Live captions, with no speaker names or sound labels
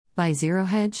By Zero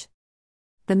Hedge?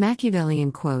 The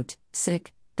Machiavellian quote,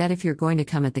 sick, that if you're going to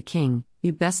come at the king,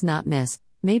 you best not miss,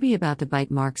 may be about to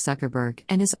bite Mark Zuckerberg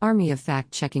and his army of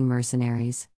fact-checking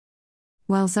mercenaries.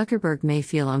 While Zuckerberg may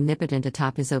feel omnipotent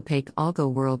atop his opaque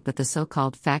algo world, but the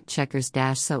so-called fact-checkers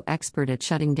so expert at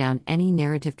shutting down any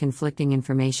narrative conflicting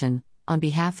information, on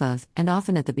behalf of, and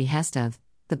often at the behest of,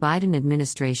 the Biden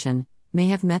administration, may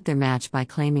have met their match by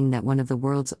claiming that one of the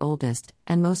world's oldest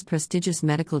and most prestigious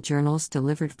medical journals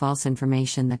delivered false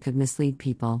information that could mislead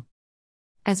people.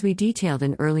 As we detailed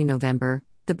in early November,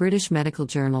 the British medical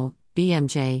journal,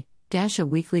 BMJ, a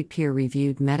weekly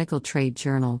peer-reviewed medical trade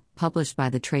journal, published by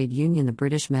the trade union the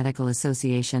British Medical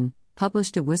Association,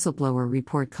 published a whistleblower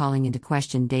report calling into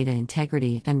question data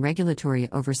integrity and regulatory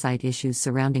oversight issues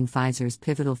surrounding Pfizer's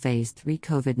pivotal Phase 3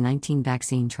 COVID-19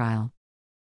 vaccine trial.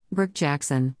 Brooke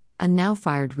Jackson, a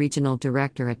now-fired regional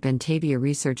director at Bentavia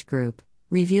Research Group,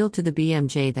 revealed to the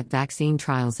BMJ that vaccine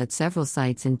trials at several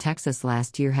sites in Texas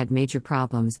last year had major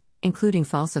problems, including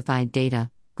falsified data,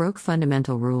 broke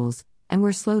fundamental rules, and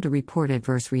were slow to report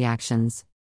adverse reactions.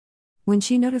 When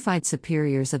she notified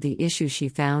superiors of the issues she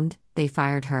found, they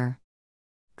fired her.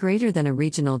 Greater than a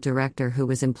regional director who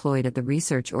was employed at the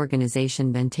research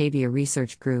organization Bentavia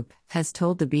Research Group has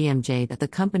told the BMJ that the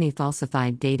company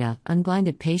falsified data,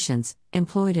 unblinded patients,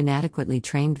 employed inadequately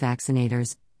trained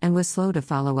vaccinators, and was slow to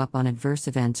follow up on adverse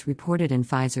events reported in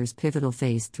Pfizer's pivotal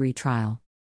Phase 3 trial.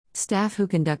 Staff who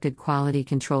conducted quality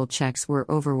control checks were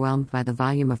overwhelmed by the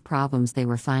volume of problems they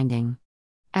were finding.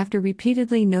 After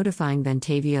repeatedly notifying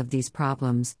Bentavia of these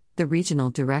problems, the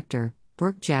regional director,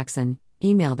 Brooke Jackson,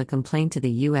 emailed a complaint to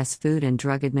the U.S. Food and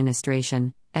Drug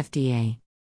Administration, FDA.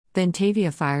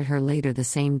 Bentavia fired her later the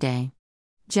same day.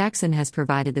 Jackson has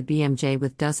provided the BMJ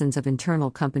with dozens of internal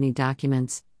company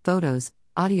documents, photos,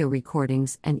 audio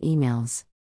recordings, and emails.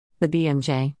 The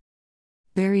BMJ.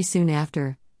 Very soon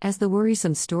after, as the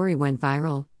worrisome story went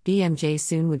viral, BMJ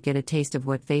soon would get a taste of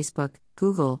what Facebook,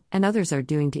 Google, and others are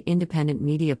doing to independent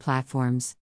media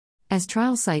platforms. As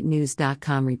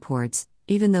TrialSiteNews.com reports,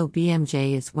 even though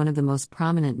BMJ is one of the most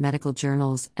prominent medical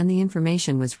journals and the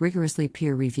information was rigorously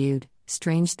peer-reviewed,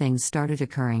 strange things started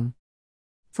occurring.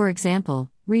 For example,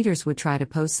 readers would try to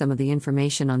post some of the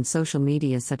information on social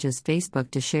media such as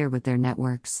Facebook to share with their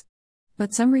networks.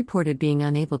 But some reported being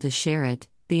unable to share it,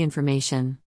 the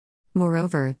information.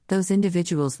 Moreover, those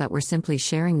individuals that were simply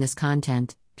sharing this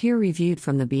content, peer-reviewed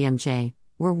from the BMJ,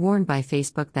 were warned by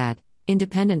Facebook that,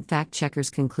 independent fact-checkers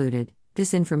concluded,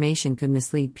 this information could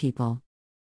mislead people.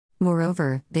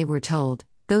 Moreover, they were told,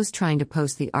 those trying to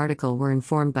post the article were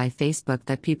informed by Facebook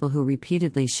that people who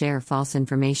repeatedly share false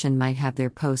information might have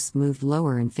their posts moved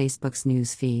lower in Facebook's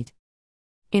news feed.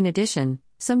 In addition,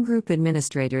 some group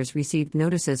administrators received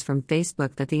notices from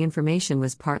Facebook that the information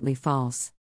was partly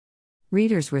false.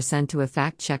 Readers were sent to a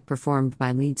fact-check performed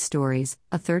by Lead Stories,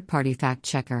 a third-party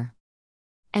fact-checker.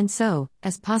 And so,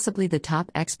 as possibly the top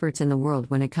experts in the world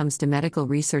when it comes to medical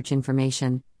research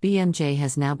information, BMJ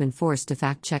has now been forced to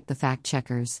fact-check the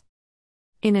fact-checkers.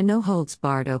 In a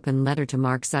no-holds-barred open letter to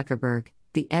Mark Zuckerberg,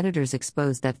 the editors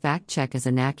exposed that fact-check is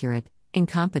inaccurate,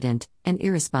 incompetent, and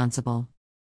irresponsible.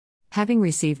 Having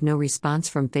received no response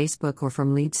from Facebook or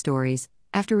from Lead Stories,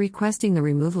 after requesting the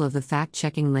removal of the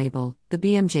fact-checking label, the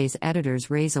BMJ's editors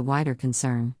raise a wider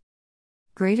concern.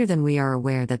 Greater than we are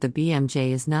aware that the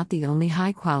BMJ is not the only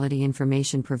high-quality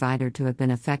information provider to have been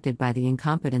affected by the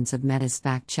incompetence of Meta's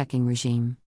fact-checking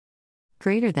regime.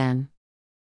 Greater than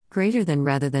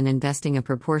rather than investing a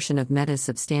proportion of Meta's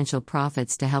substantial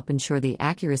profits to help ensure the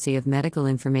accuracy of medical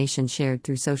information shared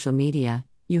through social media,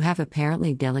 you have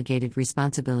apparently delegated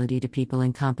responsibility to people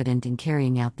incompetent in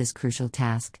carrying out this crucial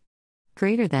task.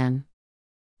 Greater than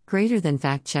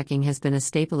fact-checking has been a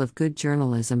staple of good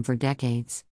journalism for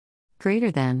decades.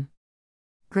 Greater than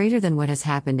what has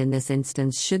happened in this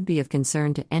instance should be of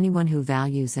concern to anyone who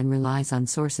values and relies on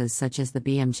sources such as the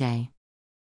BMJ.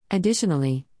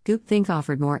 Additionally, groupthink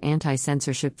offered more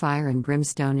anti-censorship fire and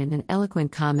brimstone in an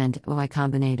eloquent comment at Y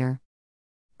Combinator.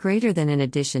 Greater than in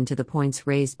addition to the points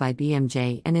raised by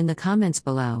BMJ and in the comments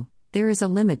below, there is a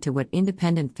limit to what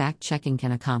independent fact-checking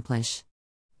can accomplish.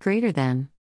 Greater than,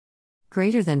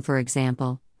 for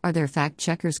example, are there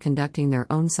fact-checkers conducting their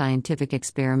own scientific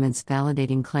experiments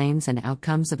validating claims and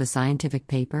outcomes of a scientific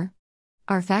paper?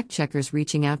 Are fact-checkers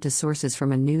reaching out to sources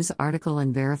from a news article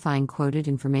and verifying quoted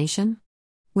information?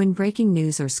 When breaking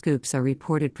news or scoops are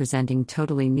reported presenting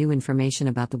totally new information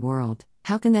about the world,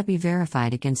 how can that be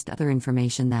verified against other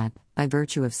information that, by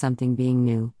virtue of something being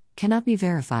new, cannot be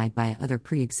verified by other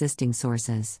pre-existing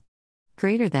sources?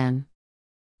 Greater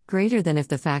than if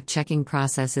the fact-checking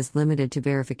process is limited to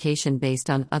verification based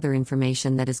on other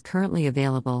information that is currently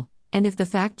available, And if the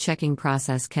fact-checking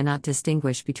process cannot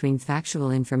distinguish between factual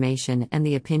information and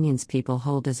the opinions people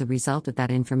hold as a result of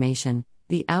that information,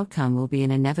 the outcome will be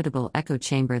an inevitable echo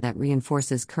chamber that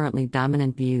reinforces currently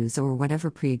dominant views or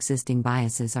whatever pre-existing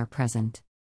biases are present.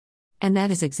 And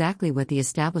that is exactly what the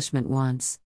establishment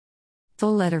wants.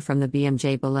 Full letter from the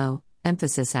BMJ below,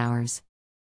 emphasis ours.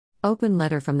 Open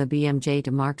letter from the BMJ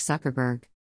to Mark Zuckerberg.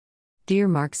 Dear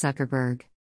Mark Zuckerberg,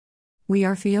 we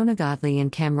are Fiona Godley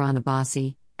and Kamran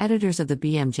Abbasi, editors of the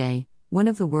BMJ, one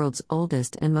of the world's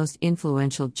oldest and most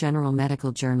influential general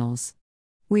medical journals.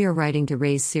 We are writing to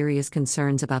raise serious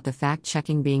concerns about the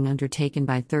fact-checking being undertaken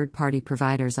by third-party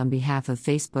providers on behalf of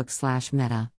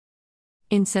Facebook/Meta.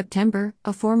 In September,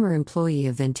 a former employee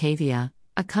of Ventavia,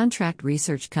 a contract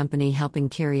research company helping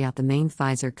carry out the main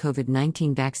Pfizer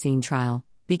COVID-19 vaccine trial,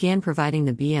 began providing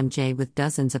the BMJ with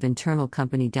dozens of internal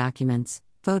company documents,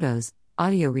 photos,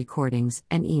 audio recordings,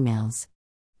 and emails.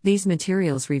 These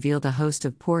materials revealed a host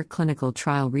of poor clinical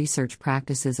trial research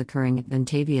practices occurring at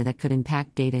Ventavia that could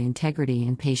impact data integrity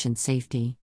and patient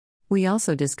safety. We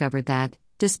also discovered that,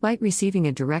 despite receiving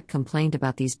a direct complaint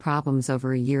about these problems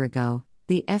over a year ago,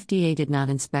 the FDA did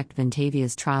not inspect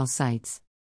Ventavia's trial sites.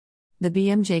 The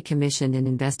BMJ commissioned an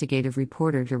investigative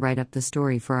reporter to write up the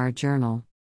story for our journal.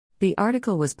 The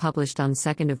article was published on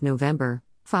 2 November,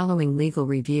 following legal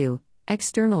review,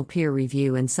 external peer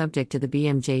review and subject to the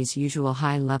BMJ's usual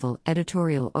high-level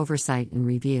editorial oversight and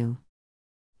review.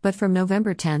 But from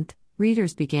November 10,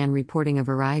 readers began reporting a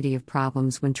variety of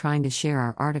problems when trying to share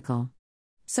our article.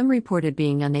 Some reported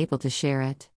being unable to share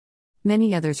it.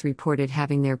 Many others reported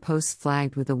having their posts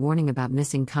flagged with a warning about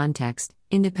missing context.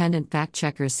 Independent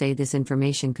fact-checkers say this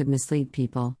information could mislead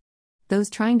people. Those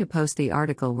trying to post the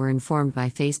article were informed by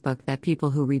Facebook that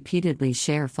people who repeatedly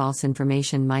share false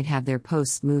information might have their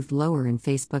posts moved lower in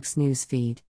Facebook's news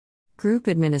feed. Group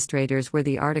administrators where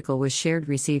the article was shared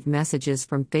received messages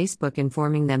from Facebook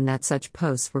informing them that such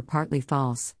posts were partly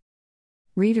false.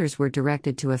 Readers were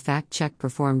directed to a fact-check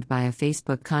performed by a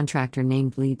Facebook contractor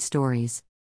named Lead Stories.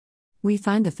 We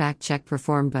find the fact-check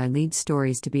performed by Lead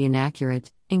Stories to be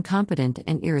inaccurate, incompetent,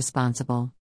 and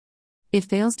irresponsible. It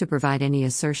fails to provide any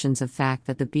assertions of fact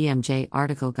that the BMJ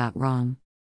article got wrong.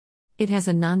 It has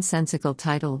a nonsensical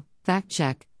title, Fact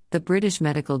Check. The British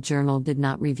Medical Journal did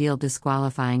not reveal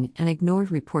disqualifying and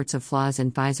ignored reports of flaws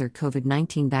in Pfizer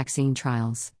COVID-19 vaccine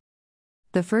trials.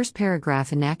 The first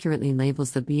paragraph inaccurately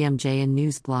labels the BMJ a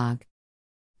news blog.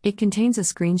 It contains a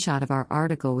screenshot of our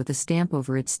article with a stamp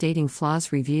over it stating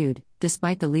flaws reviewed,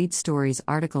 despite the Lead Stories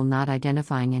article not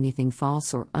identifying anything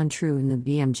false or untrue in the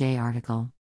BMJ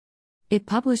article. It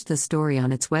published the story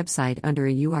on its website under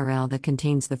a URL that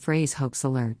contains the phrase hoax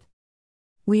alert.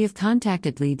 We have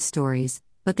contacted Lead Stories,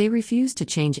 but they refuse to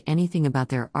change anything about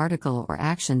their article or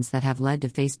actions that have led to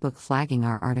Facebook flagging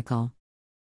our article.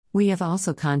 We have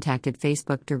also contacted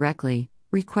Facebook directly,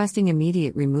 requesting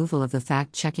immediate removal of the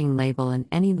fact-checking label and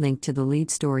any link to the Lead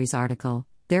Stories article,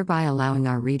 thereby allowing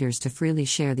our readers to freely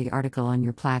share the article on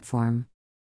your platform.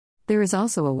 There is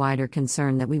also a wider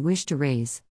concern that we wish to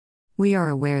raise. We are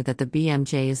aware that the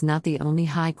BMJ is not the only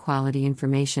high-quality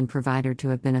information provider to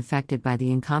have been affected by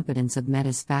the incompetence of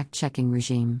Meta's fact-checking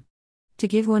regime. To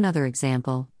give one other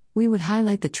example, we would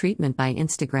highlight the treatment by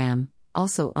Instagram,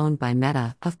 also owned by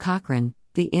Meta, of Cochrane,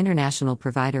 the international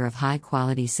provider of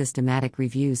high-quality systematic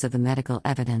reviews of the medical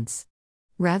evidence.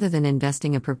 Rather than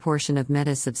investing a proportion of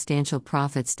Meta's substantial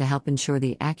profits to help ensure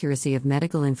the accuracy of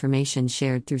medical information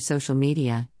shared through social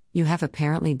media, you have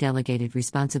apparently delegated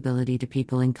responsibility to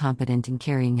people incompetent in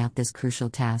carrying out this crucial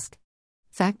task.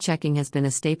 Fact-checking has been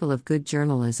a staple of good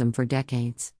journalism for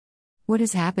decades. What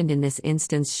has happened in this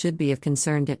instance should be of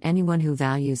concern to anyone who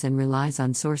values and relies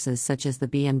on sources such as the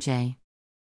BMJ.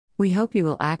 We hope you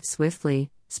will act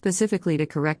swiftly, specifically to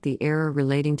correct the error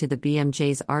relating to the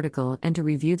BMJ's article and to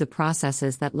review the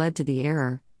processes that led to the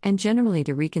error, and generally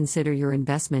to reconsider your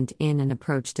investment in and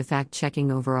approach to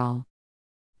fact-checking overall.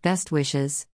 Best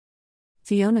wishes.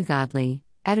 Fiona Godley,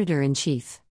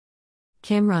 Editor-in-Chief.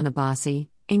 Kamran Abbasi,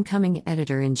 Incoming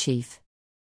Editor-in-Chief.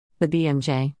 The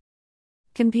BMJ.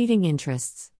 Competing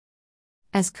interests.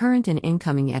 As current and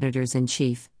incoming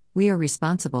Editors-in-Chief, we are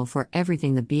responsible for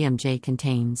everything the BMJ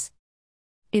contains.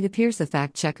 It appears the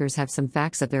fact-checkers have some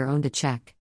facts of their own to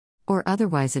check. Or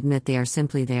otherwise admit they are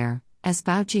simply there, as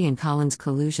Fauci and Collins'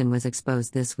 collusion was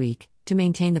exposed this week, to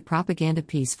maintain the propaganda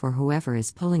piece for whoever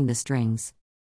is pulling the strings.